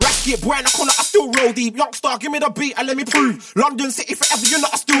Get boy in the corner, I still roll deep. Youngstar, give me the beat and let me prove. London City forever, you're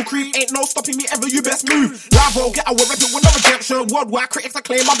not a still creep. Ain't no stopping me ever, you best move. Lavo, get our rep it with no rejection. Worldwide critics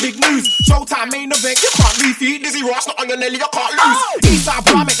acclaim my big news. Showtime main event, you can't defeat. Dizzee Ross, not on your Nelly, you can't lose. Eastside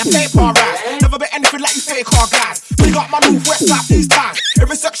bro, I make the paper rise. Never bet anything like you fake car guys. We got my move, west side, these times.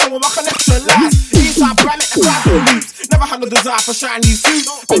 Every section where my connection lies. Eastside bro, I make the crowd go loops. Never had no desire for shiny suits.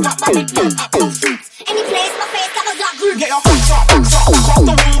 Big up my midfield, up no suits. Any place, my face, got a dark groove. Get your hooks up, backs up, back off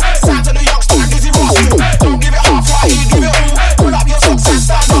the wall. Sign to the youngster, Dizzee Ross. Don't give it half right, you give it all. Pull up your socks and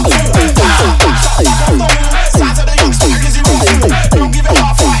stand up. Backs up, back off the wall. Sign to the youngster, Dizzee Ross. Don't give it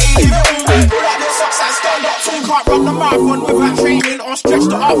half right, you give it all. Pull up your socks and stand up. You can't run the marathon without training, or stretch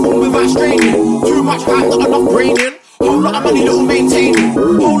the arm without straining. Too much hype, not enough braining. Whole lot of money, little maintaining.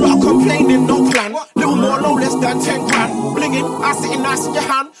 Whole lot of complaining, no plan. Little more, no less than 10 grand. Blinging, I sitting nice in your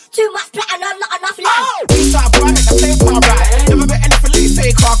hand. Too much platinum, not enough land. Eastside boy, I make the paper right. Never bet anything like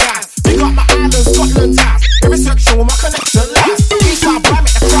fake car guys. Big up my island, Scotland ties. Every section with my connection lies. Eastside boy, I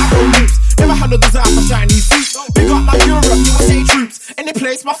make the crowd go loose. Never had no desire for shiny suits. Big up my Europe, USA troops. Any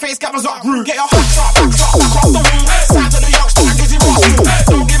place, my face gathers up groove. Get your hooks up, backs up, back off the wall. Sign to the youngster, Dizzee Ross.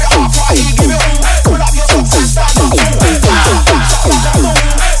 Don't give it half right, you give it all. Pull up your socks and stand up.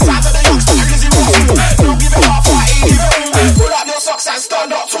 Sign to the youngster, Dizzee Ross. Don't give it half right, you give it all. Pull up your socks and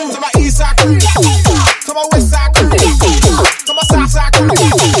stand up. To my east side crew, to my west side crew, to my south side crew.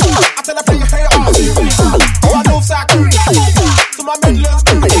 I tell the player, hey, to my north side crew, to my Midlands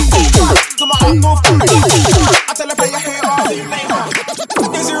crew, to my up north crew. I tell the player, hey,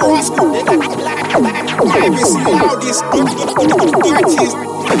 Dizzee Ross crew. Heaviest, loudest, dirtiest,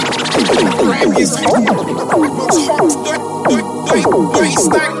 grimiest, dirty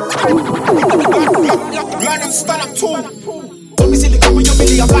stank. Learn and stand up tall. Don't be silly, come with your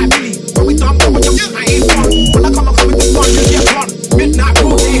Billy, I'm like Billy. When we done, come with your I ain't fun.